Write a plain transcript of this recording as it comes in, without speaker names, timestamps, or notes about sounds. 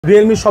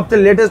realme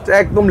সবচেয়ে latest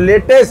একদম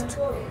latest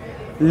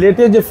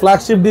যে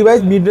ফ্ল্যাগশিপ ডিভাইস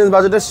মিড রেঞ্জ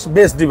বাজেটের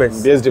বেস্ট ডিভাইস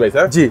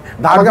হ্যাঁ জি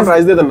ধামাকা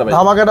প্রাইস দিয়ে দেন না ভাই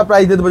ধামাকাটা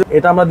প্রাইস দিয়ে দেব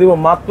এটা আমরা দিব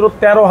মাত্র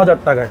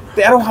 13000 টাকায়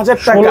 13000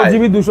 টাকা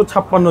 16GB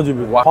 256GB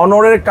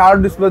হনরের কার্ভ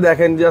ডিসপ্লে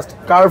দেখেন জাস্ট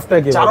কার্ভটা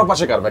কি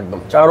চারপাশে কার্ভ একদম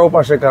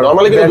চারপাশে কার্ভ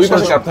নরমালি কিন্তু দুই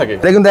পাশে কার্ভ থাকে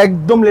দেখেন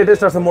একদম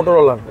লেটেস্ট আছে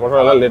মোটরোলা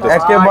লেটেস্ট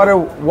একেবারে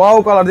ওয়াও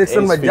কালার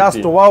দেখছেন ভাই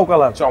জাস্ট ওয়াও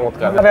কালার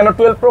চমৎকার Reno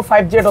 12 Pro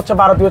 5G এটা হচ্ছে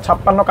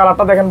 1256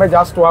 কালারটা দেখেন ভাই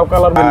জাস্ট ওয়াও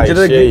কালার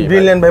যেটা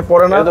গ্রিন লাইন ভাই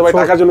পড়ে না এটা ভাই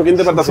টাকার জন্য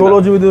কিনতে পারতাছেন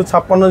 16GB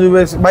 256GB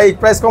ভাই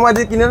প্রাইস কমাই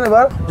দিয়ে কিনেন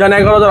এবার জান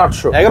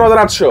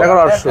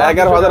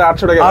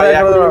 11800 টাকা ভাই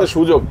এখন কিন্তু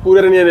সুযোগ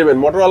কুরিয়ারে নিয়ে নেবেন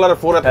মোটরোলার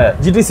ফোন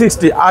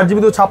GT60 8GB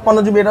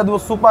 256GB এটা দিব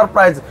সুপার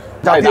প্রাইস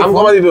দাম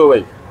কমাই দিতে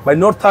ভাই ভাই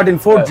নোট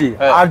 13 4G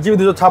 8GB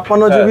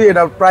 256GB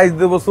এটা প্রাইস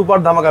দেব সুপার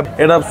ধামাকা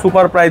এটা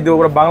সুপার প্রাইস দেব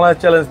পুরো বাংলাদেশ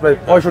চ্যালেঞ্জ প্রাইস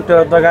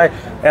 65000 টাকায়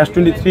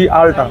S23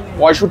 আলট্রা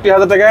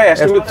 65000 টাকায়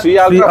S23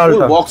 আলট্রা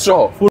ফুল বক্স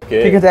সহ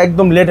ঠিক আছে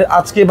একদম লেটেস্ট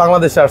আজকে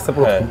বাংলাদেশে আসছে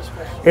প্রথম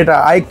এটা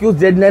IQ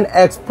Z9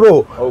 X Pro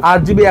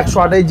 8GB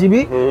 128GB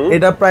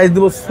এটা প্রাইস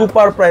দেব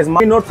super price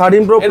note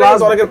 13 Pro plus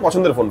অনেকের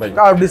পছন্দের ফোন ভাই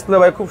কার্ভ ডিসপ্লে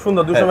ভাই খুব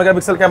সুন্দর 200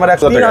 মেগাপিক্সেল ক্যামেরা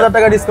 3000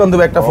 টাকা ডিসকাউন্ট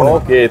দেব একটা ফোন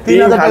ওকে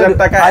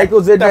 3000 টাকা IQ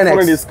Z9 X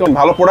ডিসকাউন্ট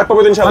ভালো প্রোডাক্ট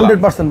পাবেন ইনশাআল্লাহ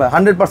 100% ভাই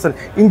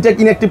 100% ইনটেক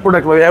ইনঅ্যাক্টিভ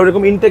প্রোডাক্ট পাবে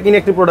এরকম ইনটেক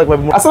ইনঅ্যাক্টিভ প্রোডাক্ট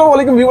পাবে আসসালামু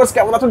আলাইকুম ভিউয়ার্স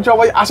কেমন আছেন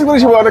সবাই আশা করি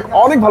সবাই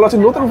অনেক ভালো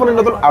আছেন নতুন ফোনের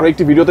নতুন আরো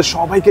একটি ভিডিওতে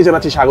সবাইকে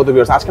জানাচ্ছি স্বাগত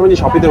ভিউয়ার্স আজকে আমি যে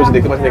শপিতে রয়েছে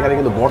দেখতে পাচ্ছেন এখানে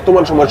কিন্তু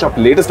বর্তমান সময়ের সব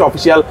latest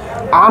official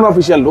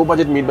unofficial low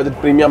budget mid budget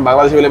premium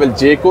বাংলাদেশে अवेलेबल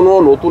যে কোনো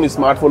নতুন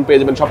স্মার্টফোন পেয়ে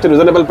যাবেন সবচেয়ে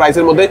রিজনেবল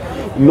প্রাইসের মধ্যে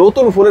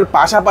নতুন ফোনের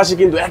পাশাপাশি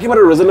কিন্তু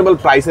একেবারে রিজনেবল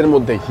প্রাইসের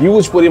মধ্যে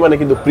হিউজ পরিমাণে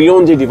কিন্তু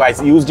প্রিয়ন যে ডিভাইস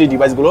ইউজ যে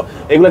ডিভাইসগুলো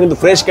এগুলো কিন্তু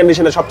ফ্রেশ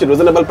কন্ডিশনে সবচেয়ে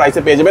রিজনেবল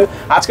প্রাইসে পেয়ে যাবেন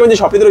আজকে আমি যে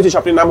শপিতে রয়েছে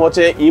শপটির নাম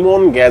হচ্ছে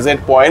ইমন গ্যাজেট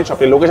পয়েন্ট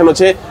শপটির লোকেশন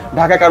হচ্ছে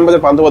ঢাকা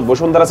কারণবাজার পান্থপথ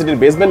বসুন্ধরা সিটির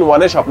বেসমেন্ট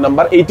 1 এ শপ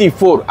নাম্বার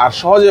 84 আর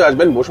সহজে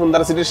আসবেন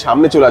বসুন্ধরা সিটির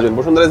সামনে চলে আসবেন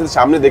বসুন্ধরা সিটির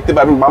সামনে দেখতে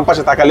পাবেন বাম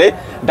পাশে তাকালে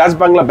ডাচ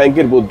বাংলা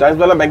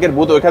ব্যাংকের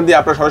বুথ ওইখান দিয়ে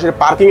আপনারা সরাসরি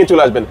পার্কিং এ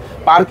চলে আসবেন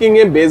পার্কিং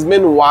এ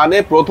বেসমেন্ট 1 এ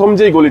প্রথম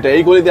যে গলিটা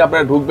এই গলি দিয়ে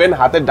আপনারা ঢুকবেন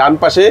হাতের ডান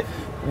পাশে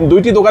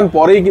দুইটি দোকান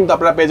পরেই কিন্তু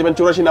আপনারা পেয়ে যাবেন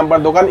 84 নাম্বার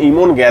দোকান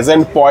ইমন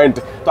গ্যাজেট পয়েন্ট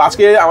তো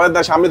আজকে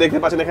আমাদের সামনে দেখতে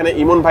পাচ্ছেন এখানে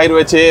ইমন ভাই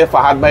রয়েছে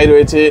ফাহাদ ভাই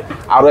রয়েছে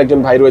আরো একজন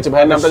ভাই রয়েছে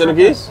ভাইয়ের নামটা জানো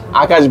কি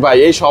আকাশ ভাই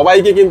এই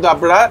সবাইকে কিন্তু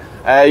আপনারা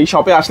এই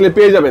শপে আসলে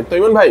পেয়ে যাবেন তো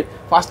ইমন ভাই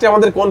ফার্স্টে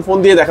আমাদের কোন ফোন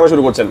দিয়ে দেখানো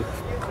শুরু করছেন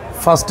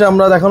ফার্স্টে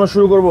আমরা দেখানো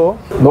শুরু করব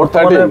নোট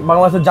 13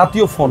 বাংলাদেশের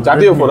জাতীয় ফোন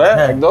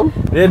একদম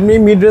Redmi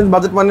মিড রেঞ্জ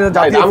বাজেট মানে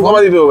জাতীয় দাম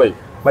কমা দিতে হবে ভাই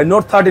ভাই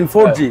নোট 13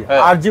 4G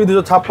 8GB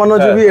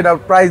 256GB এটা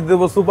প্রাইস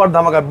দেব সুপার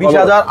ধামাকা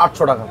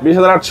 20800 টাকা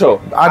 20800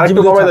 8GB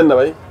কমাই দেন না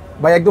ভাই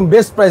ভাই একদম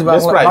বেস্ট প্রাইস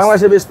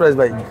বাংলাদেশের বেস্ট প্রাইস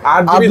ভাই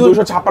 8GB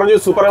 256GB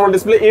super AMOLED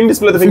display in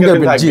ডিসপ্লেতে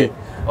ফিঙ্গারপ্রিন্ট থাকবে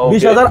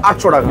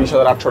 20800 টাকা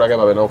 20800 টাকা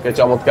পাবেন ওকে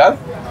চমৎকার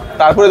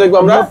তারপরে দেখব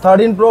আমরা Note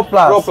 13 Pro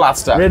Plus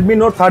Redmi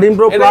Note 13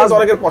 Pro Plus এটা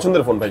অনেকের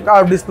পছন্দের ফোন ভাই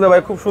কার্ভ ডিসপ্লে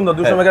ভাই খুব সুন্দর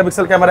 200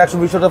 মেগাপিক্সেল ক্যামেরা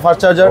 120 ওয়াটের ফাস্ট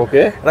চার্জার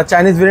ওকে এটা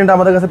চাইনিজ ভেরিয়েন্ট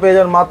আমাদের কাছে পেয়ে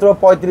যাবেন মাত্র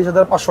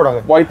 35500 টাকা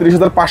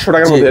 35500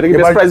 টাকার মধ্যে এটা কি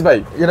বেস্ট প্রাইস ভাই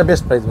এটা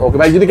বেস্ট প্রাইস ওকে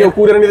ভাই যদি কেউ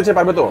কুরিয়ারে নিতে চায়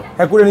পারবে তো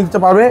হ্যাঁ কুরিয়ারে নিতে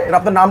পারবে এটা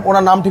আপনার নাম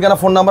ওনার নাম ঠিকানা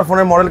ফোন নাম্বার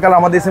ফোনের মডেল কালার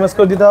আমাদের এসএমএস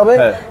করে দিতে হবে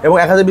এবং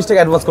 1020 টাকা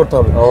অ্যাডভান্স করতে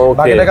হবে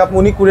বাকি টাকা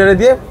আপনি কুরিয়ারে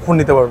দিয়ে ফোন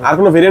নিতে পারবেন আর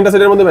কোনো ভেরিয়েন্ট আছে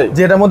এর মধ্যে ভাই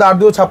যেটার মধ্যে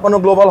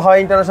 8256 গ্লোবাল হয়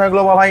ইন্টারন্যাশনাল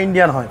গ্লোবাল হয়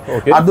ইন্ডিয়ান হয়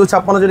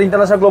 8256 যেটা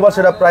ইন্টারন্যাশনাল গ্লোবাল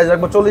সেটা প্রাইস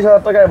রাখবো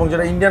 40000 টাকা এবং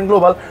যেটা ইন্ডিয়ান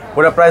গ্লোবাল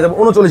ওটা প্রাইস রাখবো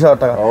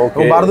 39000 টাকা এবং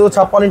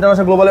 12256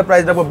 ইন্টারন্যাশনাল গ্লোবালের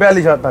প্রাইস রাখবো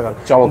 42000 টাকা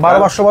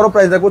 12512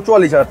 প্রাইস রাখবো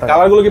 44000 টাকা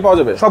কালারগুলো কি পাওয়া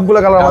যাবে সবগুলো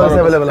কালার আমাদের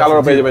কাছে अवेलेबल আছে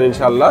কালার পেয়ে যাবেন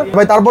ইনশাআল্লাহ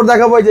ভাই তারপর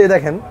দেখাবো এই যে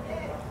দেখেন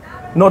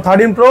Note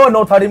 13 Pro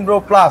Note 13 Pro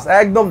Plus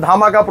একদম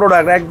ধামাকা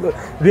প্রোডাক্ট একদম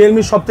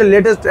Realme সবচেয়ে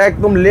লেটেস্ট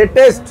একদম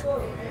লেটেস্ট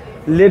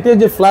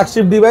যে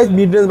ফ্ল্যাগশিপ ডিভাইস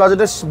মিড রেঞ্জ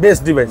বাজেটের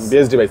বেস্ট ডিভাইস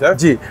হ্যাঁ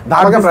জি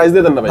ধামাকা প্রাইস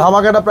দিয়ে দেন না ভাই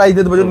ধামাকাটা প্রাইস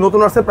দিয়ে দেব যদি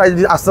নতুন আসছে প্রাইস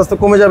আস্তে আস্তে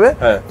কমে যাবে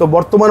তো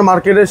বর্তমান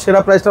মার্কেটের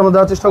সেরা প্রাইসটা আমরা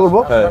দেওয়ার চেষ্টা করব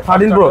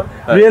 13 Pro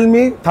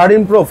Realme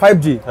 13 Pro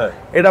 5G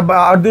এটা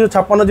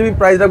 8256GB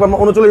প্রাইস রাখবো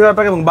 39000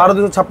 টাকা এবং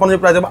 12256GB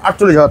প্রাইস রাখবো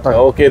 48000 টাকা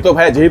ওকে তো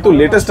ভাই যেহেতু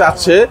লেটেস্ট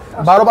আছে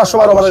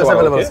 12512 আমাদের কাছে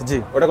अवेलेबल আছে জি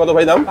ওটা কত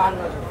ভাই দাম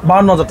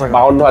 52000 টাকা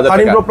 52000 টাকা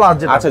 13 Pro Plus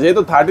যেটা আচ্ছা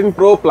যেহেতু 13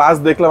 Pro Plus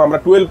দেখলাম আমরা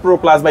 12 Pro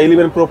Plus বা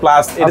 11 Pro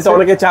Plus এটা তো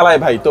অনেকে চালায়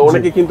ভাই তো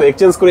অনেকে কিন্তু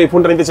এক্সচেঞ্জ করে এই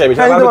ফোনটা নিতে চাইবে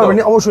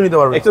অবশ্যই নিতে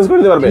পারবে এক্সচেঞ্জ করে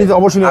নিতে পারবে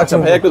অবশ্যই আচ্ছা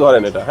ভাই একটু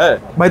ধরেন এটা হ্যাঁ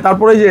ভাই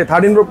তারপরে যে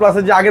 13 Pro Plus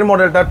এর যে আগের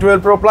মডেলটা 12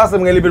 Pro Plus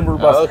এবং 11 Pro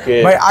Plus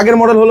ভাই আগের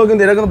মডেল হলো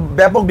কিন্তু এটা কিন্তু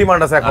ব্যাপক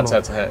ডিমান্ড আছে এখন আচ্ছা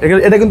আচ্ছা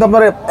এটা কিন্তু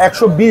আপনার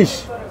 120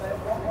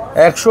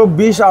 x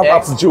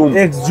জুম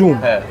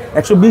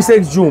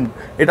 120x জুম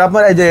এটা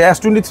আপনার এই যে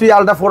S23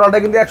 আলট্রা 4 আলট্রা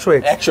কিন্তু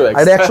 100x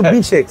আর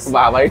 120x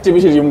বাবা এর চেয়ে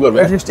বেশি জুম করবে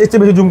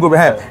জুম করবে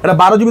হ্যাঁ এটা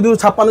 12GB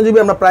 256GB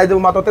আমরা প্রাইস দেব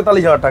মাত্র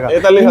 43000 টাকা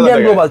ইন্ডিয়ান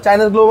গ্লোবাল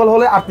চাইনিজ গ্লোবাল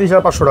হলে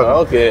 38500 টাকা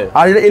ওকে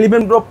আর এটা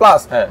 11 Pro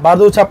Plus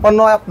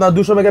 1256 আপনার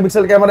 200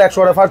 মেগাপিক্সেল ক্যামেরা 100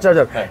 ওয়াটের ফাস্ট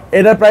চার্জার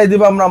এটার প্রাইস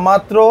দিব আমরা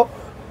মাত্র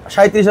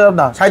 37000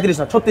 না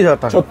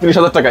 36000 টাকা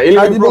 36000 টাকা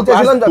 11 Pro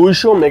Plus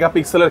 200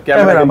 মেগাপিক্সেলের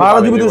ক্যামেরা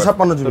 12GB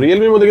 256GB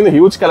Realme এর মধ্যে কিন্তু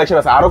হিউজ কালেকশন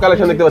আছে আরো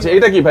কালেকশন দেখতে পাচ্ছি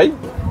এটা কি ভাই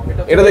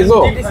এটা দেখবো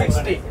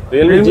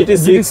Realme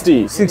GT60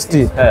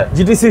 হ্যাঁ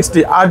GT60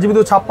 8GB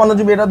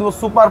 256GB এটা দেব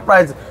সুপার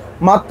প্রাইস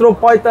মাত্র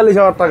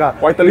 45,000 টাকা।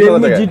 45,000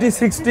 টাকা। GT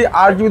 60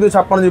 8GB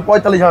 256GB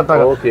 45,000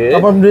 টাকা। Okay.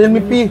 তারপর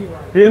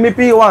Realme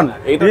P1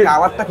 এইটার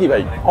কালারটা কি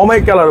ভাই?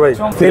 অমাইক কালার ভাই,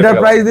 এটার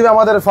প্রাইস দিবে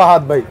আমাদের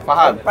ফাহাদ ভাই।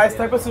 ফাহাদ প্রাইস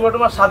থাকবে সিলভার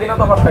তোমার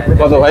স্বাধীনতা অফার থাকবে।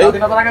 কত ভাই?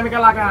 স্বাধীনতা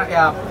আগামীকাল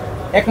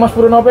এক মাস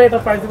পুরো হবে, এটা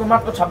প্রাইস দিবে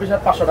মাত্র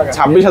 26,500 টাকা।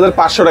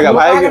 26,500 টাকা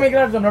ভাই।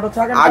 আগামীকালের জন্য এটা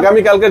হচ্ছে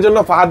আগামী কালকের জন্য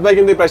ফাহাদ ভাই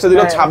কিন্তু এই প্রাইসটা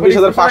দিল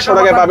 26,500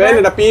 টাকায় পাবেন।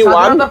 এটা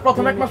P1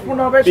 প্রথম এক মাস পূর্ণ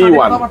হবে, P1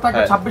 স্বাধীনতা অফার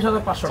থাকবে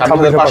 26,500 টাকা।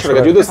 26,500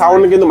 টাকা। যদিও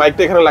সাউন্ড কিন্তু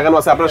মাইকটা এখানে লাগানো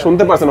আছে, আপনারা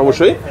শুনতে পাচ্ছেন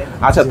অবশ্যই।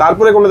 আচ্ছা,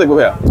 তারপরে কোনটা দেখবো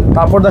ভাইয়া?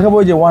 তারপর দেখাবো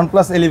ওই যে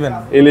OnePlus 11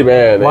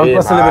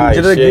 OnePlus 11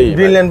 যেটা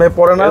গ্রিন ল্যান্ড ভাই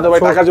পড়ে না, এটা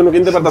ভাই টাকার জন্য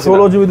কিনতে পারতাছেন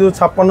 16GB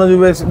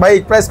 256GB ভাই।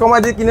 প্রাইস কমাই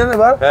দিয়ে কিনেন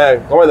এবার। হ্যাঁ,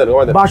 কমাই দেন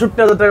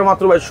 62,000 টাকা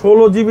মাত্র ভাই।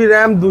 16GB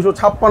RAM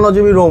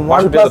 256GB ROM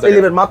OnePlus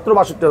 11 মাত্র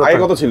 62,000 আগে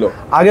টাকা। কত ছিল?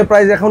 আগে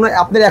প্রাইস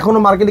এখনো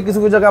মার্কেটে কিছু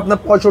কিছু জায়গায় আপনার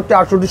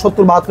 65 68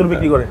 70 72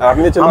 বিক্রি করে, আর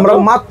আপনি নিচ্ছেন আমরা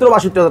মাত্র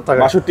 62,000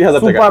 টাকা।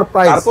 62,000 টাকা সুপার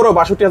প্রাইস। তারপরেও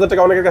 62,000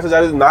 টাকা অনেকের কাছে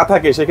যদি না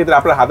থাকে, সেক্ষেত্রে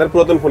আপনার হাতের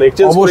পুরাতন ফোন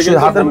এক্সচেঞ্জ করে অবশ্যই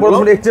হাতের পুরো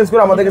এক্সচেঞ্জ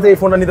করে আমাদের কাছে এই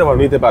ফোনটা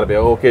নিতে পারবে।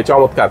 ওকে,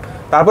 চমৎকার।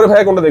 তারপরে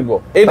ভাই কোনটা দেখবো?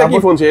 এইটা কি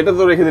ফোন? এটা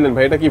তো রেখে দিলেন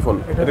ভাই, এটা কি ফোন?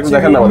 এটা একটু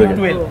দেখেন না আমাদেরকে।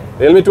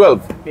 Realme 12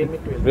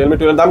 Realme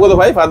 12 দাম কত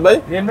ভাই ফাদ ভাই?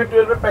 Realme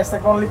 12 এর প্রাইস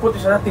থাকবে অনলি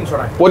 25,300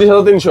 টাকা।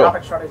 25,300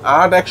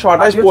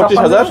 8128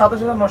 25,000।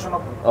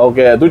 27,990।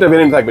 ওকে, দুইটা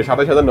ভেরিয়েন্ট থাকবে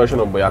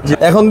 27,990। আচ্ছা,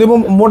 এখন দিব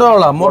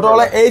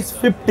Motorola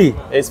H50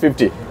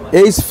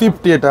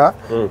 H50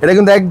 এটা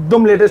কিন্তু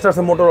একদম লেটেস্ট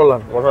আছে Motorola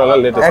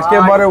লেটেস্ট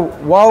একেবারে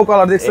ওয়াও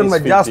কালার দেখছেন ভাই,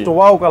 জাস্ট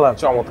ওয়াও কালার।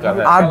 চমৎকার।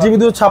 8GB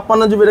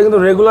 256GB এটা কিন্তু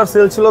রেগুলার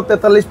সেল ছিল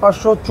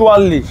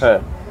 43,544।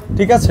 হ্যাঁ,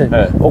 ঠিক আছে,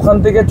 ওখান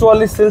থেকে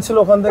 44 সেল ছিল,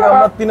 ওখান থেকে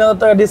আমরা 3,000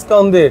 টাকা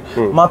ডিসকাউন্ট দিয়ে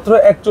মাত্র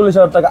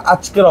 41,000 টাকা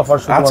আজকের অফার।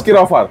 আজকের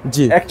অফার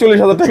জি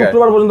 41,000 টাকা।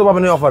 শুক্রবার পর্যন্ত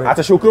পাবেন এই অফারে।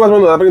 আচ্ছা, শুক্রবার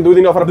পর্যন্ত আপনি 2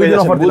 দিন অফার পেয়ে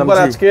যাচ্ছেন। বুধবার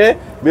আজকে,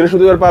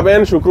 বৃহস্পতিবার পাবেন,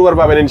 শুক্রবার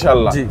পাবেন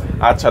ইনশাআল্লাহ।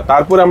 আচ্ছা,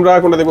 তারপরে আমরা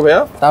কোনটা দেখব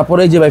ভাইয়া?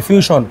 তারপরে এই যে ভাই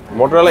ফিউশন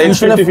Motorola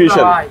H50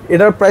 Fusion,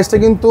 এটার প্রাইসটা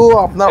কিন্তু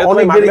আপনার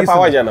অনেক বেড়ে গেছে,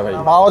 পাওয়া যায় না ভাই,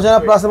 পাওয়া যায় না,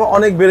 প্লাস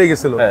অনেক বেড়ে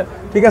গেছিল।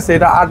 ঠিক আছে,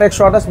 এটা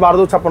 8128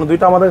 1256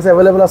 দুইটা আমাদের কাছে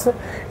अवेलेबल আছে।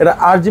 এটা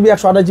 8GB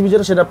 128GB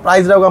যেটা, সেটা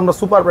প্রাইস রাখবো আমরা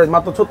সুপার প্রাইস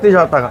মাত্র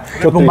 36,000 টাকা,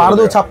 এবং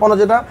 1256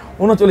 যেটা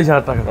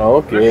 39,000 টাকা।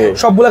 ওকে,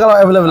 সবগুলো কালার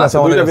अवेलेबल আছে,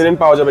 দুইটা ভেরিয়েন্ট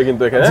পাওয়া যাবে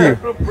কিন্তু এখানে। জি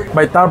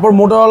ভাই। তারপর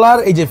Motorola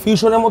এই যে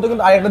ফিউশনের মতো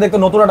কিন্তু আরেকটা দেখতে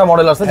নতুন একটা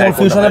মডেল আছে, যেমন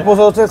ফিউশনের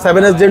প্রসেসর হচ্ছে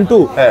 7S Gen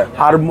 2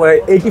 আর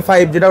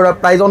 85 যেটা ওটা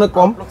প্রাইস অনেক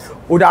কম,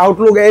 ওটা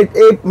আউটলুক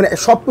মানে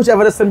সবকিছু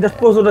এভারেজ সেম, জাস্ট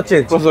প্রসেসরটা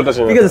চেঞ্জ।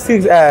 ঠিক আছে,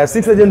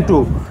 6 Gen 2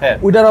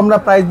 ওইটার আমরা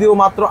প্রাইস দিব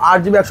মাত্র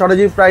 8GB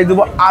 128GB প্রাইস দিব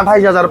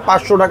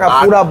 28,500 টাকা।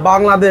 পুরো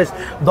বাংলাদেশ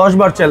 10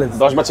 বার চ্যালেঞ্জ,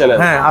 10 বার চ্যালেঞ্জ।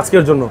 হ্যাঁ,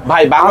 আজকের জন্য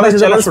ভাই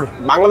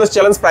বাংলাদেশ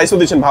চ্যালেঞ্জ প্রাইসও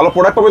দিচ্ছেন, ভালো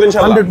প্রোডাক্ট পাবেন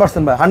ইনশাআল্লাহ।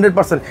 100% ভাই,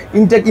 100%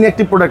 ইনটেক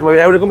ইনঅ্যাক্টিভ প্রোডাক্ট পাবে,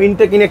 এরকম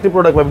ইনটেক ইনঅ্যাক্টিভ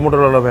প্রোডাক্ট পাবে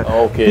Motorola ভাই।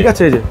 ঠিক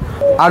আছে, এই যে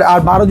আর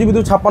 12GB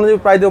 256GB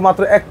প্রাইস দিব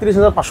মাত্র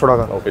 31,500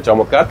 টাকা। ওকে,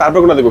 চমৎকার। তারপর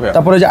কোনটা দেখব ভাই?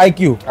 তারপরে যে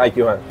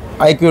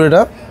IQ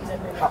এটা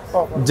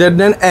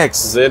Z9X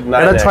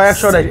এটা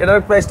 6128,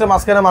 এটার প্রাইসটা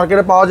মাঝখানে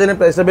মার্কেটে পাওয়া যায় না,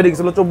 প্রাইসটা বেড়ে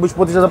গেছিল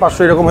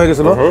 24-25,500 এরকম হয়ে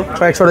গেছিল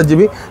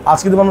 6128GB।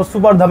 আজকে দিব আমরা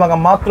সুপার ধামাকা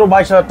মাত্র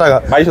 22,000 টাকা,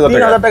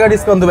 3,000 টাকা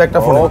ডিসকাউন্ট দেব একটা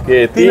ফোনে। ওকে,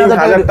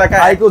 3,000 টাকা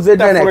IQ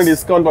Z9X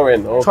ডিসকাউন্ট পাবেন।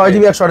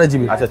 6GB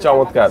 128GB। আচ্ছা,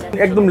 চমৎকার,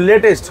 একদম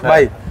লেটেস্ট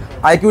ভাই।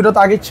 IQ-টা তো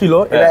আগে ছিল,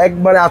 এটা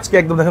একবারে আজকে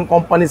একদম দেখেন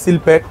কোম্পানি সিল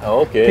প্যাক।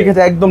 ঠিক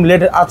আছে, একদম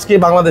লেটেস্ট আজকে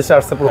বাংলাদেশে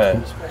আসছে প্রথম।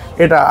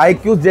 এটা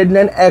IQ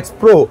Z9X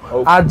Pro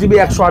 8GB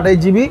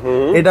 128GB,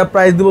 এটা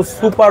প্রাইস দিব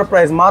সুপার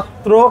প্রাইস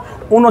মাত্র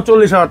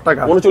 39,000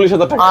 টাকা।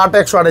 39,000 টাকা 8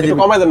 128GB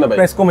কমাই দেন না ভাই,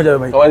 প্রাইস কমে যাবে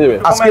ভাই, কমাই যাবে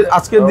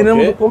আজকের দিনের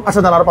মধ্যে কম।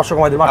 আচ্ছা, দাঁড়া, আরো 500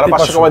 কমাই দিবেন, আরো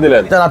 500 কমাই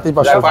দিলেন, রাতে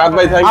 500 ফাহাদ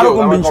ভাই, থ্যাংক ইউ, আরো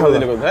কম ইনশাআল্লাহ।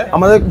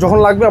 আমাদের যখন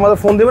লাগবে আমাদের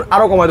ফোন দিবেন,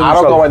 আরো কমাই দেব,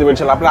 আরো কমাই দিবেন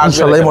ইনশাআল্লাহ। আপনি আসবেন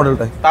ইনশাআল্লাহ এই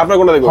মডেলটা। তারপর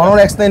কোনটা দেখব? Honor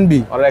X9B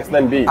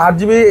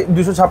 8GB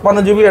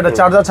 256GB, এটা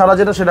চার্জার ছাড়া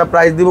যেটা, সেটা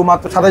প্রাইস দিব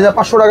মাত্র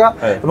 7,500 টাকা,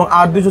 এবং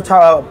 8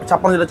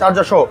 256 যেটা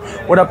চার্জার সহ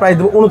ওটা প্রাইস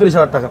দিব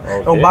 29,000 টাকা,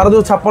 এবং 12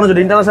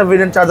 যেটা ইন্টারন্যাশনাল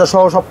ভেরিয়েন্ট চার্জার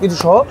সহ সবকিছু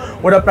সহ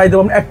ওটা প্রাইস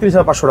দেব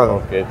 31,500 টাকা।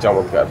 ওকে,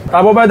 চমৎকার।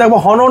 তারপর ভাই দেখবো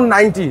Honor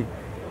 90।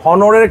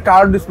 হনরের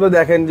কার্ভ ডিসপ্লে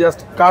দেখেন, জাস্ট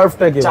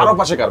কার্ভটা কি,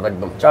 চারপাশে কার্ভ,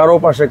 একদম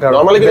চারপাশে কার্ভ।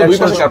 নরমালি কিন্তু দুই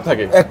পাশে কার্ভ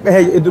থাকে,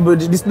 হ্যাঁ,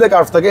 ডিসপ্লে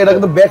কার্ভ থাকে, এটা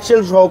কিন্তু ব্যাক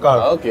শেল সহ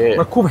কার্ভ। ওকে,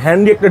 খুব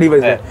হ্যান্ডি একটা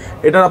ডিভাইস।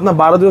 এটা আপনার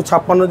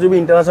 12/56GB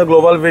ইন্টারন্যাশনাল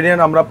গ্লোবাল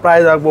ভেরিয়েন্ট, আমরা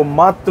প্রাইস রাখবো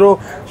মাত্র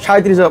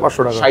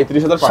 37,500 টাকা।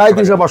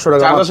 37,500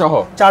 টাকা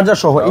চার্জার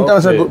সহ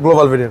ইন্টারন্যাশনাল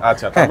গ্লোবাল ভেরিয়েন্ট।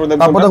 আচ্ছা,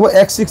 তারপর দেখো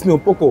X6 নিউ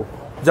পোকো,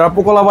 যারা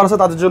পোকো লাভার আছে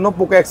তাদের জন্য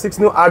Poco X6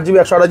 new 8GB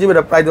 128GB,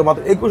 এটা প্রাইস দেব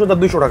মাত্র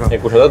 21,200 টাকা।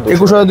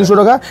 21,200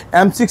 টাকা।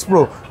 M6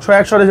 Pro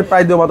 6128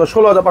 প্রাইস দেব মাত্র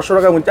 16,500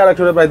 টাকা, এবং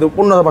 4100 প্রাইস দেব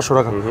 15,500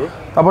 টাকা।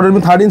 তারপর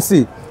Redmi 13C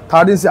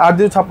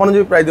 8GB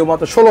 56GB price দেব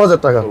মাত্র 16,000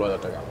 টাকা।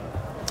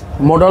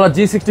 Motorola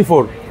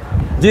G64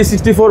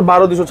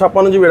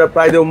 12/256GB, এটা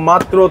প্রাইস দেব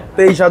মাত্র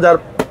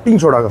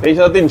 23,300 টাকা।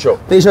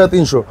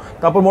 23,300।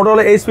 তারপর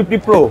Motorola H50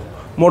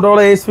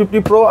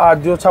 Pro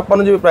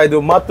 8/256GB price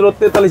দেব মাত্র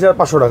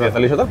 43,500 টাকা।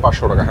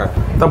 43,500 টাকা। হ্যাঁ,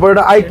 তারপর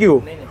এটা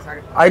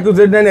IQ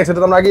Z9X, এটা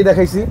তো আমরা আগেই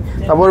দেখাইছি।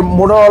 তারপর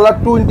Motorola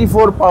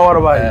 24 পাওয়ার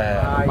ভাই,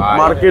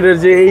 মার্কেটের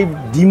যে এই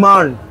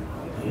ডিমান্ড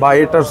ভাই,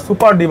 এটার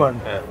super demand.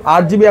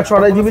 8GB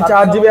 128GB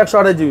 4GB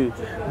 128GB,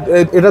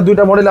 এটা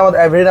দুইটা মডেল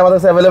আমাদের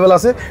কাছে অ্যাভেলেবেল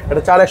আছে।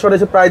 এটা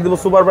 4/128 প্রাইস দেব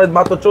সুপার প্রাইস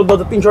মাত্র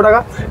 14,300 টাকা,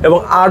 এবং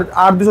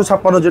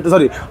 8/256 যেটা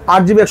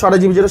 8GB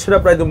 128GB যেটা, সেটা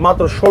প্রাইস দেব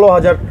মাত্র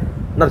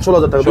না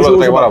 16000 টাকা, 16000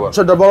 টাকা বরাবর,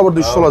 সেটা বরাবর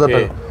 216,000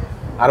 টাকা।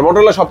 আর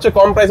মোটরোলা সবচেয়ে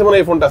কম প্রাইসে মানে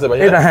এই ফোনটা আছে ভাই?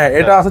 এটা হ্যাঁ,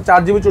 এটা আছে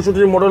 4GB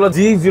 64GB মোটরোলা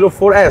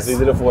G04s।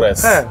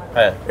 হ্যাঁ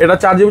হ্যাঁ, এটা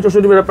 4GB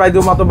 64GB, এর প্রাইস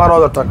দিব মাত্র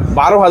 12000 টাকা।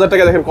 12000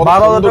 টাকা দেখেন কত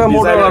 12000 টাকা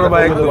মোটরোলা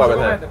ভাই একদম পাবেন।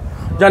 হ্যাঁ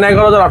জান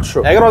 11800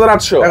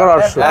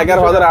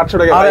 11800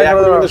 টাকা ভাই,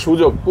 এখন কিন্তু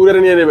সুযোগ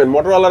কুরিয়ারে নিয়ে নেবেন।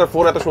 মোটরোলার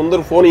ফোন, এত সুন্দর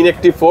ফোন,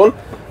 ইনঅ্যাকটিভ ফোন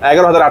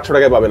 11800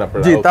 টাকায় পাবেন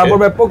আপনারা। জি, তারপর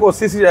ভাই পোকো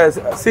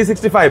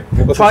C65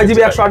 6GB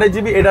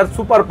 128GB, এটার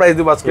সুপার প্রাইস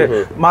দিব আজকে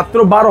মাত্র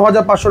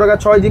 12500 টাকা।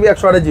 6GB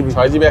 128GB,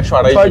 6GB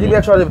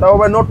 128GB। তারপর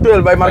ভাই নোট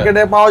 12 ভাই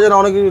মার্কেটে পাওয়া যায় না,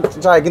 অনেক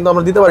চাই কিন্তু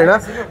আমরা দিতে পারি না।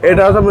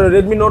 এটা হচ্ছে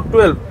Redmi Note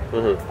 12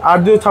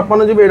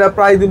 856GB, এটা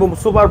প্রাইস দিব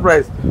সুপার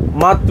প্রাইস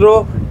মাত্র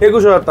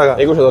 21000 টাকা।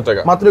 21000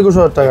 টাকা, মাত্র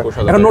 21000 টাকা।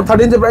 এখন নোট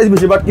 13 এর প্রাইস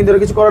বেশি, বাট কিন্তু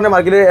কিছু করার নেই,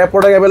 মার্কেটে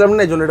প্রোডাক্ট अवेलेबल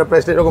নেই, জন্য এটা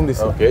প্রাইসটা এরকম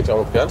দিছে। ওকে,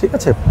 চমৎকার। ঠিক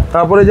আছে,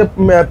 তারপরে যে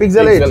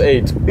Pixel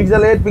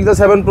 8, Pixel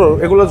 7 Pro,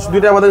 এগুলো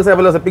দুইটা আমাদের কাছে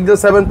अवेलेबल আছে। Pixel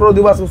 7 Pro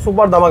দিব আজকে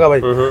সুপার ধামাকা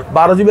ভাই,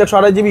 12GB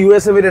 128GB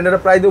ইউএসএ ভেরিয়েন্ট,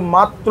 এটা প্রাইস দিব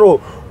মাত্র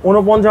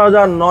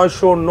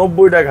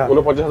 49990 টাকা।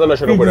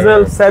 49990 টাকা।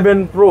 Pixel 7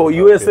 Pro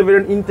USA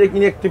variant, intact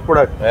inactive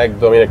product,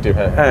 একদম ইনঅ্যাকটিভ।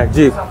 হ্যাঁ হ্যাঁ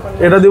জি,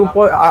 এটা দিব।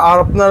 আর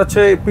আপনার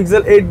হচ্ছে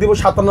Pixel 8 দিব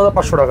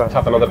 57500 টাকা।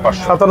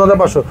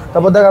 57500।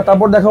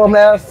 তারপর দেখো আমরা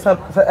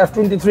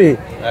F23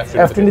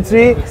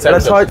 এটা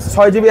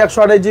 6GB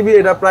 128GB,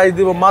 এটা প্রাইস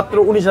দিব মাত্র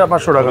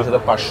 19500 টাকা।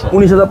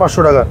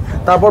 19500 টাকা।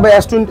 তারপর ভাই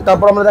S20,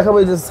 তারপর আমরা দেখাবো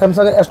এই যে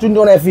Samsung এর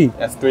S21 FE,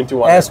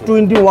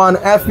 S21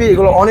 FE,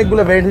 এগুলো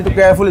অনেকগুলো ভেরিয়েন্ট, একটু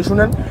কেয়ারফুলি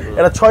শুনেন।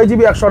 এটা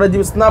 6GB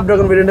 128GB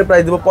স্ন্যাপড্রাগন ভেরিয়েন্টের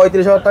প্রাইস দিব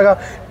 35000 টাকা।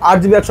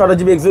 8GB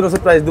 128GB Exynos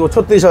এর প্রাইস দিব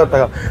 36000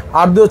 টাকা।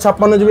 8GB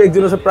 56GB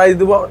Exynos এর প্রাইস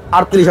দিব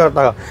 38000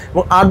 টাকা।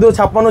 এবং 8GB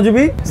 56GB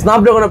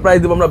স্ন্যাপড্রাগনের প্রাইস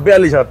দিব আমরা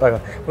 42000 টাকা।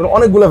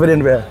 অনেকগুলো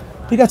ভেরিয়েন্ট ভাই,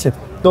 ঠিক আছে।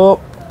 তো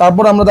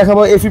তারপর আমরা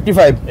দেখাবো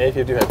A55,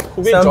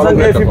 খুবই Samsung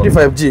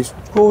A55 জি,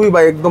 খুবই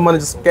ভাই একদম মানে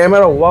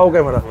ক্যামেরা ওয়াও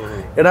ক্যামেরা।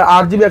 এটা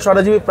 8GB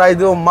 128GB প্রাইস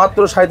দেব মাত্র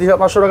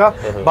 37500 টাকা।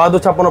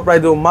 5256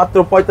 প্রাইস দেব মাত্র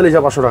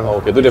 45500 টাকা।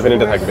 ওকে, দুটো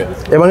ভেরিয়েন্টে থাকবে।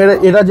 এবং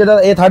এটা যেটা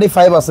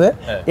A35 আছে,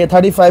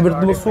 A35 এর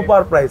দিব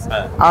super price,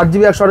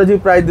 8GB 128GB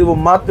price দেব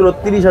মাত্র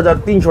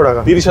 30300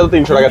 টাকা।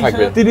 30300 টাকা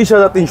থাকবে।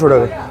 30300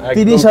 টাকা,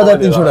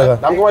 30300 টাকা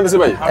দাম কমাই দিছে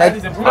ভাই,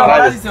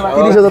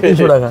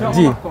 30300 টাকা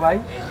জি।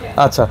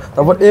 আচ্ছা,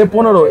 তারপর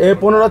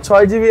A15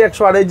 6GB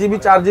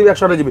 128GB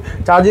 4GB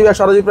 128GB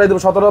 4GB price দেব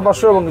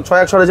 17500 এবং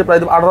 6 প্রাইস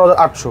দেব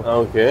 18800।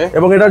 ওকে,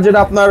 এবং এটার যেটা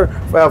আপনার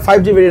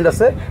 5G ভেরিয়েন্ট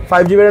আছে,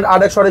 5G ভেরিয়েন্ট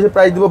 8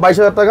 প্রাইস দিব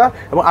 22000 টাকা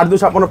এবং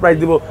 856 প্রাইস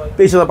দিব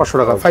 23500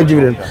 টাকা 5G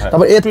ভেরিয়েন্ট।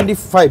 তারপর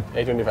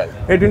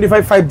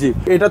A25 5G,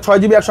 এটা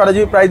 6GB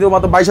 128GB প্রাইস দিব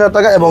মাত্র 22000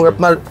 টাকা এবং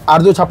আপনার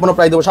 856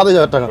 প্রাইস দিব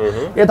 27000 টাকা।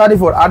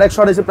 A34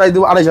 8 প্রাইস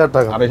দিব 28000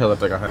 টাকা। 28000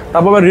 টাকা। হ্যাঁ,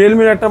 তারপর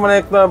Realme একটা মানে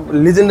একটা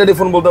লিজেন্ডারি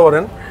ফোন বলতে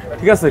পারেন,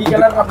 ঠিক আছে।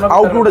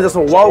 আউটলুকটা জাস্ট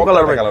ওয়াও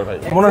কালার ভাই,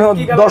 মনে হয়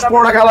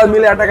 10-15টা কালার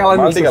মিলে একটা কালার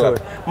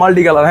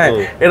মাল্টি কালার। হ্যাঁ,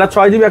 এটা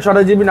 6GB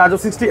 128GB Narzo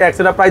 60X,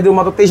 এটা প্রাইস দিব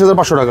মাত্র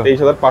 23500 টাকা।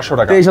 23500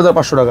 টাকা।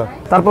 23500 টাকা।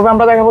 তারপর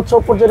আমরা দেখা হচ্ছে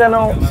Oppo যে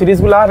Reno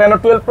সিরিজগুলো, Reno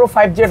 12 Pro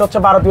 5G, এটা হচ্ছে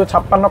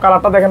 1256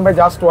 কালারটা দেখেন ভাই,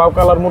 জাস্ট ওয়াও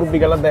কালার, মুরব্বি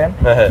কালার দেখেন।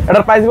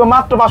 এটার প্রাইস দিব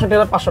মাত্র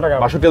 62500 টাকা।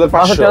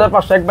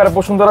 62500 একবারে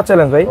বসুন্ধরা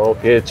চ্যালেঞ্জ ভাই।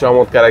 ওকে,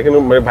 চমৎকার। এখন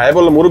ভাই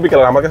বলল মুরব্বি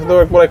কালার, আমার কাছে তো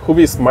একবারে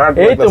খুবই স্মার্ট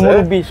এই তো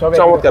মুরব্বি সব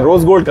চমৎকার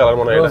রোজ গোল্ড কালার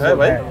মনে হয় এটা। হ্যাঁ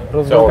ভাই,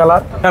 রোজ গোল্ড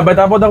কালার। হ্যাঁ ভাই,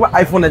 তারপর দেখো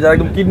আইফোনে যারা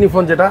একদম কিডনি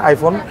ফোন, যেটা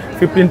iPhone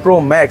 15 Pro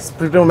Max,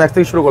 15 Pro Max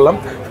থেকে শুরু করলাম।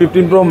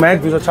 15 Pro Max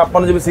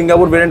 256GB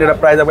Singapore variant, এটা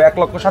প্রাইস যাবে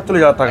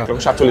 1,47,000 টাকা।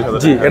 1,47,000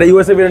 জি, এটা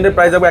ইউএসএ ভেরিয়েন্টের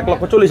প্রাইস যাবে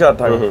 1,40,000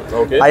 টাকা।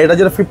 আর এটা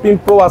যেটা 15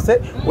 Pro আছে,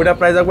 ওটা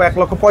প্রাইস যাবে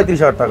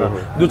 1,35,000 টাকা,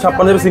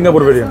 256GB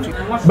সিঙ্গাপুর ভেরিয়েন্ট।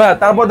 বা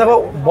তারপর দেখো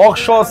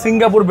box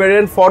Singapore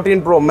variant 14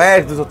 Pro Max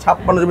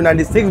 256GB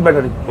 96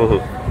 battery.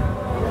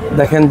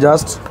 দেখেন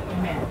just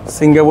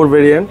Singapore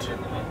variant,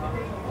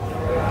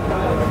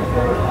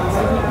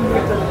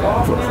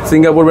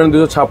 Singapore variant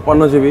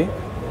 256GB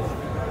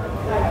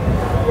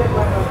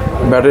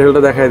battery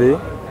হেলথটা দেখাই দিই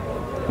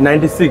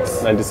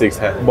 96।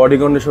 হ্যাঁ, বডি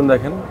কন্ডিশন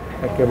দেখেন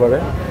একেবারে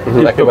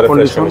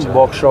কন্ডিশন,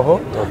 বক্স সহ।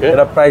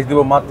 এটা প্রাইস দিব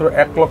মাত্র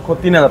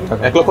 1,03,000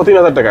 টাকা।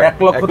 1,03,000 টাকা।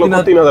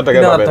 1,03,000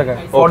 টাকা।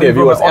 ওকে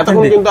ভিউয়ার্স,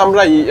 এতক্ষণ কিন্তু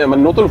আমরা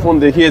মানে নতুন ফোন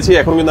দেখিয়েছি,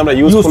 এখন কিন্তু আমরা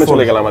ইউজ ফোনে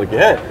চলে গেলাম আর কি।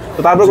 হ্যাঁ, তো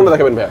তারপর কোনটা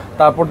দেখাবেন ভাই?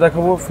 তারপর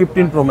দেখাবো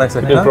 15 Pro Max।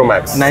 15 Pro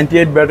Max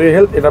 98 battery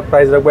health, এটা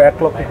প্রাইস রাখবো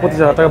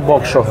 1,25,000 টাকা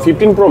বক্স সহ।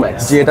 15 Pro Max,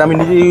 যে এটা আমি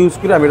নিজে ইউজ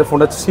করি, আমি এটা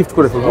ফোনটা শিফট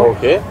করে ফেলবো।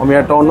 ওকে, আমি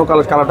একটা অন্য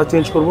কালারটা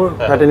চেঞ্জ করবো,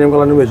 টাইটানিয়াম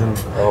কালার নেব, এজন্য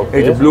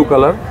এই যে ব্লু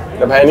কালার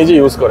ভাই নিজে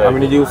ইউজ করে, আমি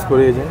নিজে ইউজ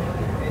করি। এই যে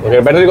ওকে,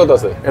 ব্যাটারি কত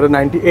আছে? এটা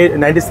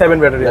 97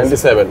 ব্যাটারি,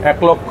 97,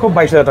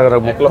 1,22,000 টাকা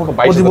রাখবো।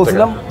 1,22,000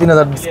 বলছিলাম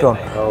 3000 ডিসকাউন্ট,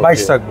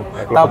 22 রাখবো।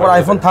 তারপর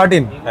iPhone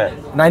 13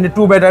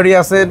 92 ব্যাটারি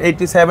আছে,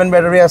 87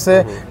 ব্যাটারি আছে,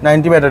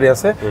 90 ব্যাটারি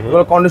আছে।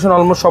 এগুলো কন্ডিশন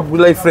অলমোস্ট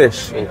সবগুলাই ফ্রেশ,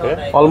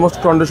 অলমোস্ট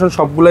কন্ডিশন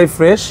সবগুলাই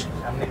ফ্রেশ।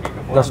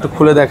 জাস্ট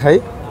খুলে দেখাই,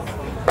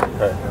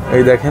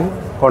 এই দেখেন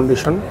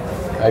কন্ডিশন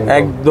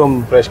একদম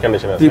ফ্রেশ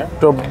কন্ডিশন আছে, tip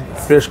top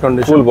fresh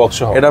condition, full box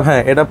সহ। এটা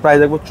হ্যাঁ, এটা প্রাইস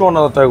রাখবো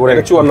 54000 টাকা করে।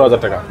 এটা 54000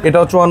 টাকা।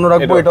 এটাও 54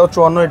 রাখবো, এটাও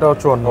 54, এটাও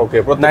 54। ওকে,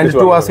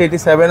 92 আছে,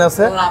 87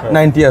 আছে,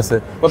 90 আছে,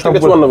 প্রত্যেকটা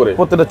 54 করে,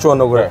 প্রত্যেকটা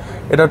 54 করে।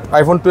 এটা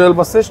iPhone 12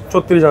 আছে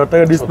 34000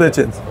 টাকা ডিসপ্লে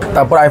চেঞ্জ।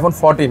 তারপর iPhone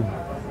 14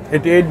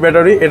 88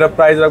 ব্যাটারি, এটা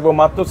প্রাইস রাখবো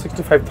মাত্র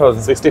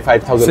 65000।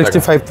 65000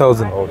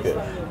 65000। ওকে,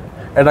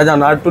 এটা জান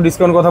আর একটু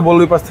ডিসকাউন্ট কথা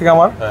বলবি পাশ থেকে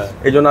আমার,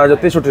 এই জন্য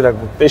 63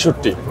 রাখবো।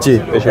 63 জি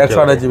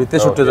 128 জিবি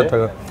 63,000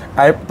 টাকা।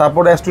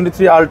 তারপর S23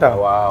 আলট্রা,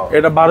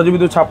 এটা 12 GB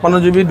 256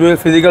 GB dual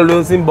physical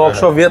dual SIM box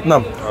of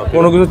Vietnam,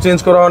 কোনো কিছু চেঞ্জ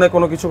করা হয় না,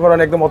 কোনো কিছু করা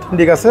নেই, একদম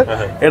অথেন্টিক আছে।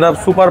 এটা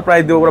সুপার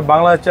প্রাইস দেবো পুরো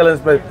বাংলাদেশ চ্যালেঞ্জ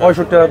প্রাইস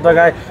 65,000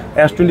 টাকায়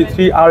S23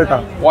 আলট্রা।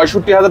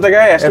 65,000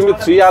 টাকায়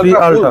S23 আলট্রা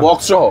ফুল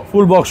বক্স সহ,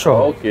 ফুল বক্স সহ।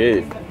 ওকে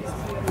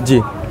জি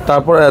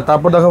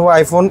তারপর দেখাবো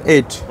আইফোন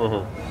 8,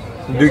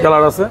 দুই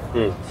কালার আছে,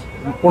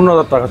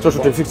 15,000 টাকা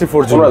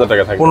 64 জিবি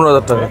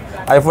 15,000 টাকা।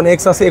 আইফোন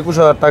এক্স আছে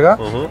 21,000 টাকা।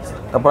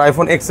 তারপর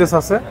আইফোন এক্সএস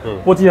আছে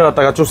 25,000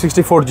 টাকা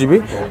 64 জিবি।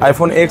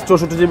 আইফোন এক্স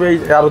 64 জিবি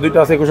আরো দুইটা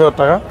আছে 21,000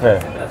 টাকা।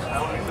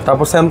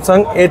 তারপর স্যামসাং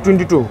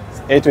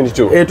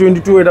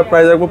A22 এটা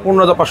প্রাইস রাখবো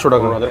 15,500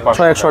 টাকা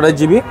 128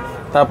 জিবি।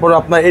 তারপর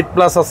আপনার 8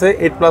 প্লাস আছে,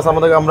 8 প্লাস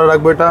আমরা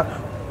রাখবো এটা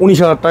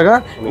 19,000 টাকা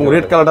এবং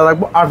রেড কালারটা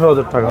রাখবো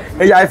 18,000 টাকা।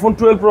 এই যে iPhone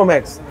 12 pro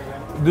max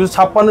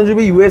 256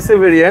 GB USA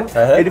variant,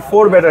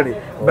 84 battery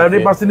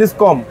percentage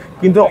কম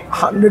কিন্তু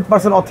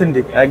 100%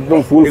 অথেন্টিক, একদম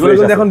ফুল ফ্রেশ।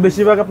 এগুলো এখন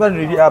বেশিরভাগ আপনার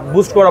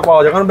বুস্ট করা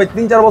পাওয়া যায়, কারণ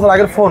 3-4 বছর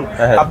আগের ফোন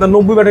আপনার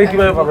 90 ব্যাটারি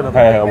কিভাবে পাবেন?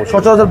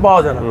 সচরাচর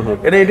পাওয়া যায় না।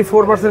 এটা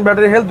 84%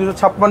 ব্যাটারি হেলথ,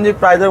 256 জিবি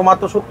প্রাইস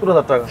মাত্র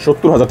 70,000 টাকা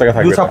 70,000 টাকা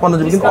থাকবে 256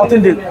 জিবি কিন্তু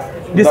অথেন্টিক।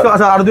 ডিসকাউন্ট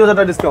আচ্ছা আর 2,000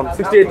 টাকা ডিসকাউন্ট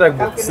 68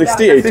 রাখবো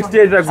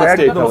 68 রাখবো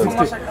একদম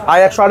 60। আর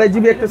 128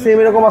 জিবি একটা সেম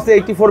এরকম আছে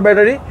 84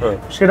 ব্যাটারি,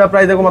 সেটা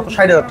প্রাইস দেখো মাত্র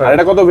 60,000 টাকা।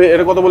 এটা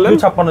কত বললেন?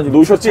 256 জিবি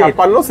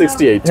 256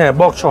 68 হ্যাঁ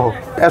বক্স সহ।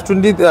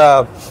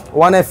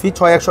 S21 FE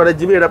 628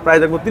 জিবি এটা প্রাইস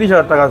দেখো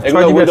 30,000 টাকা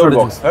 6 জিবি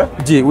বক্স।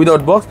 জি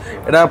উইদাউট বক্স।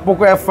 এটা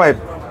পোকো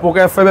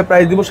F5 এর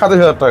প্রাইস দিব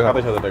 27,000 টাকা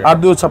আর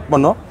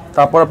 256।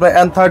 তারপর আপনার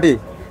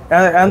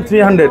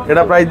N300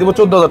 এটা প্রাইস দিব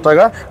 14,000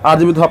 টাকা 8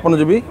 জিবি 56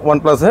 জিবি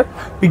OnePlus এর।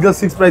 Pixel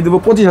 6 প্রাইস দিব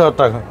 25,000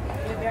 টাকা।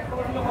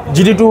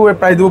 GT2 এর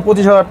প্রাইস দিব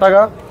 25,000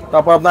 টাকা।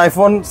 তারপর আপনার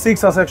আইফোন 6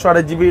 আছে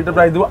 128 জিবি এটা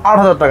প্রাইস দিব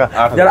 8,000 টাকা।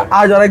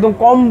 যারা একদম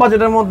কম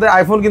বাজেটের মধ্যে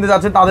আইফোন কিনতে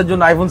যাচ্ছে তাদের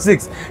জন্য আইফোন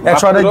 6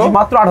 128 জিবি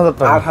মাত্র 8,000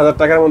 টাকা। 8,000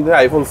 টাকার মধ্যে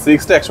আইফোন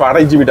 6 টা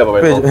 128 জিবিটা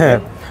পাবেন। হ্যাঁ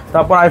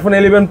তারপর আইফোন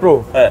 11 প্রো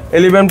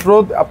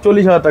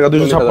 40,000 টাকা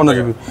 256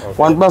 জিবি।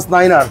 OnePlus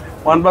 9R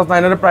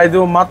এর প্রাইস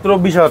দেবো মাত্র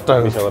 20,000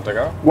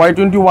 টাকা।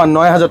 Y21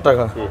 9,000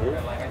 টাকা।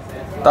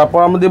 তারপর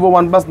আমরা দেবো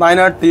OnePlus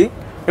 9RT,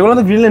 এগুলো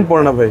তো গ্রিন লাইন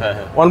পড়ে না ভাই।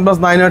 OnePlus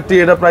 9RT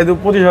এটা প্রাইস দেবো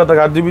 25,000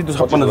 টাকা 8 জিবি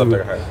 256 জিবি।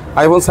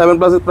 আইফোন 7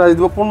 প্লাস এর প্রাইস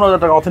দেবো 15,000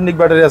 টাকা, অথেন্টিক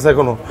ব্যাটারি আছে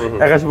এখনো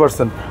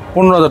 81%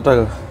 15,000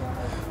 টাকা।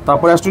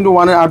 তারপর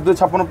S21 এর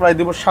 8-256 প্রাইস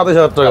দেবো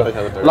 27,000 টাকা।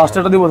 লাস্ট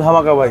এটা দিব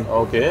ধামাকা ভাই।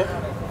 ওকে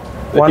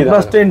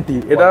OnePlus 10T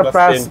এটার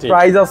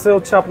প্রাইস আছে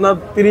হচ্ছে আপনার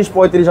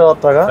 30-35,000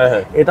 টাকা।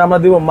 এটা আমরা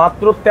দিব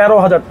মাত্র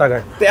 13,000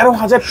 টাকায়।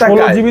 13,000 টাকা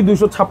 16 জিবি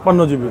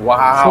 256 জিবি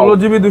 16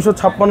 জিবি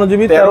 256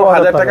 জিবি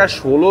 13,000 টাকা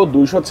 16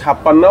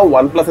 256।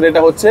 OnePlus এর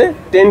এটা হচ্ছে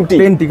 10T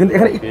কিন্তু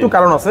এখানে একটু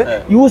কারণ আছে,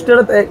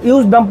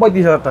 ইউজ দাম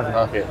 35,000 টাকা।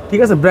 ঠিক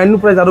আছে, ব্র্যান্ড নিউ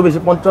প্রাইস আরো বেশি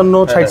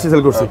 55-60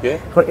 সেল করছে।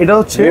 কারণ এটা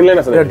হচ্ছে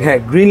হ্যাঁ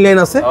গ্রিন লাইন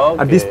আছে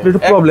আর ডিসপ্লে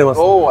একটু প্রবলেম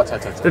আছে। ও আচ্ছা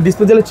আচ্ছা, এটা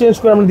ডিসপ্লে দিলে চেঞ্জ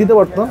করে আমরা দিতে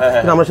পারতাম,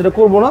 কিন্তু আমরা সেটা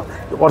করব না।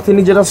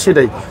 অথেন্টিক যেটা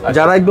সেটাই,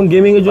 যারা একদম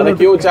গেমিং এর জন্য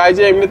কেউ চায়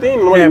যে এমনিতেই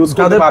নরমাল ইউজ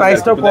করতে পারবে,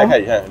 প্রাইসটা কম।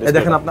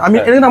 দেখেন আপনি আমি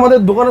এটা আমাদের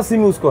দোকানে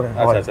সিম ইউজ করে।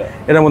 আচ্ছা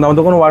এর মধ্যে আমাদের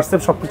দোকানে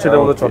WhatsApp সবকিছু এর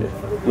মধ্যে চলে।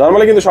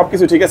 নরমালি কিন্তু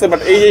সবকিছু ঠিক আছে,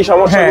 বাট এই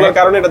সমস্যাগুলোর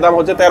কারণে এটা দাম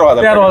হচ্ছে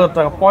 13,000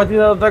 টাকা।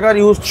 35,000 টাকার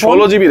ইউজ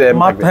 16 জিবি র‍্যাম।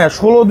 হ্যাঁ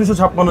 16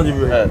 256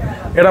 জিবি।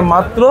 এটা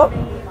মাত্র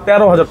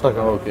 13,000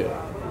 টাকা। ওকে,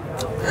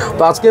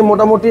 তো আজকে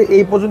মোটামুটি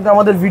এই পর্যন্ত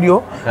আমাদের ভিডিও।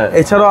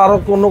 এছাড়াও আরো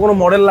কোনো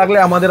মডেল লাগলে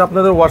আমাদের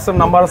আপনাদের হোয়াটসঅ্যাপ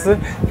নাম্বার আছে,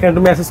 এখানে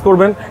একটু মেসেজ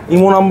করবেন।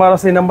 ইমো নাম্বার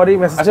আছে, এই নাম্বারেই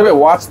মেসেজ। আচ্ছা ভাই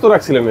ওয়াচ তো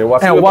রাখছিলেন?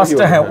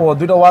 ওয়াচটা হ্যাঁ ও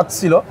দুটো ওয়াচ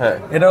ছিল।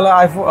 এটা হলো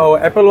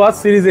Apple watch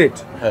series 8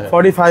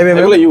 45 mm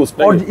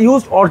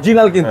used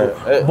original, কিন্তু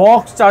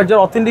box charger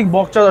authentic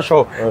box charger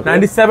সহ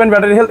 97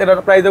 ব্যাটারি হেলথ। এটা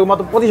প্রাইস দেবো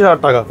মাত্র 25,000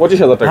 টাকা।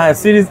 25,000 টাকা হ্যাঁ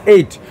সিরিজ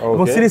 8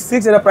 এবং সিরিজ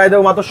 6 এটা প্রাইস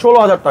দেবো মাত্র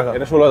 16,000 টাকা।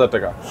 এটা 16,000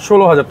 টাকা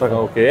 16,000 টাকা।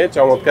 ওকে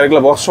চমৎকার,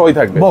 এগুলো বক্স সহই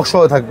থাকবে? বক্স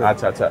সহ থাকবে।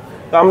 আচ্ছা আচ্ছা,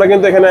 তো আমরা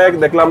কিন্তু এখানে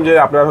দেখলাম যে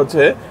আপনার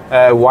হচ্ছে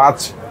ওয়াচ,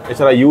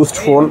 এছাড়া ইউজড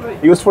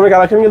ফোনের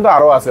কালেকশন কিন্তু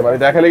আরো আছে, মানে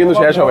দেখালে কিন্তু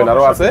শেষ হবে না,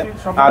 আরো আছে।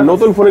 আর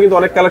নতুন ফোনে কিন্তু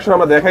অনেক কালেকশন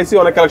আমরা দেখাইছি,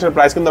 অনেক কালেকশনের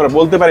প্রাইস কিন্তু আমরা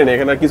বলতে পারি না,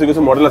 এখানে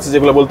কিছু মডেল আছে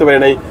যেগুলো বলতে পারি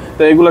নাই।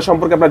 তো এগুলো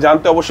সম্পর্কে আপনারা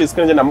জানতে অবশ্যই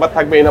স্ক্রিনে যে নাম্বার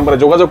থাকবে এই নাম্বারে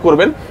যোগাযোগ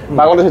করবেন।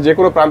 বাংলাদেশের যে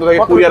কোনো প্রান্ত থেকে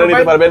কুরিয়ারে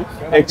নিতে পারবেন,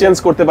 এক্সচেঞ্জ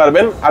করতে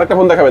পারবেন। আরেকটা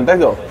ফোন দেখাবেন তাই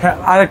তো? হ্যাঁ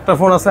আরেকটা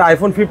ফোন আছে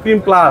iPhone 15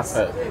 plus,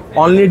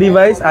 only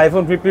device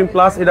iPhone 15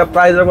 plus. এটা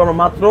প্রাইস রাখবো আমরা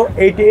মাত্র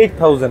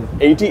 88,000।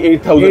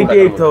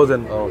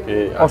 88,000 ওকে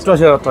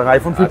 88,000 টাকা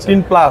আইফোন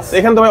 15 প্লাস।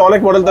 এখানে তো ভাই অনেক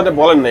মডেল তাতে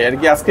বলেন নাই, আর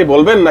কি আজকে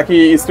বলবেন নাকি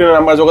স্ক্রিনে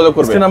নাম্বার যোগাযোগ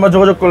করবেন? স্ক্রিনে নাম্বার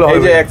যোগাযোগ করলে হবে।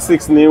 এই যে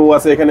X6 নিউ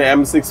আছে, এখানে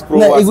M6 Pro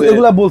আছে,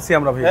 এগুলা বলছি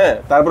আমরা ভাই। হ্যাঁ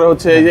তারপরে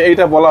হচ্ছে এই যে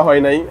এইটা বলা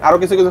হয় নাই, আরো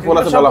কিছু ফোন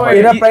আছে বলা হয়।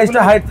 এটা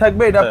প্রাইসটা হাইট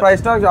থাকবে, এটা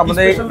প্রাইসটা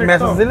আমাদের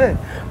মেসেজ দিলে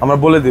আমরা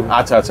বলে দিব।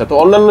 আচ্ছা আচ্ছা, তো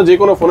অন্যান্য যে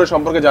কোনো ফোনের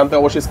সম্পর্কে জানতে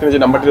অবশ্যই স্ক্রিনে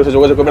যে নাম্বারটি রয়েছে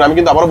যোগাযোগ করবেন। আমি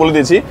কিন্তু আবারও বলে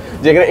দিয়েছি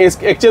যে এখানে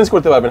এক্সচেঞ্জ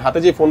করতে পারবেন, হাতে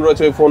যে ফোন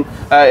রয়েছে ওই ফোন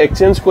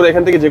এক্সচেঞ্জ করে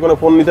এখান থেকে যে কোনো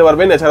ফোন নিতে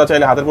পারবেন। এছাড়া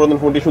চাইলে হাতের পুরাতন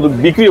ফোনটি শুধু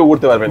বিক্রিও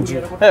করতে পারবেন।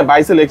 হ্যাঁ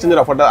বাই সেল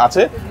এক্সচেঞ্জের অফারটা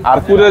আছে। আর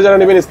কুরিয়ারে যারা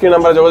নেবেন স্ক্রিন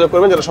নাম্বারে যোগাযোগ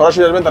করবেন, যারা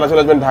সরাসরি আসবেন তারা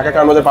চলে আসবেন ঢাকা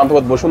কারণবাজার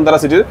পান্থপথ বসুন্ধরা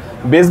সিটির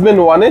বেসমেন্ট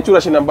 1-এ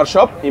 84 নাম্বার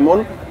শপ ইমন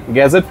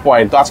গ্যাজেট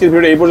পয়েন্ট। তো আজকের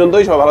ভিডিও এই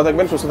পর্যন্তই। সবাই ভালো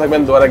থাকবেন, সুস্থ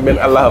থাকবেন, দোয়া রাখবেন।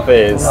 আল্লাহ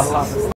হাফেজ।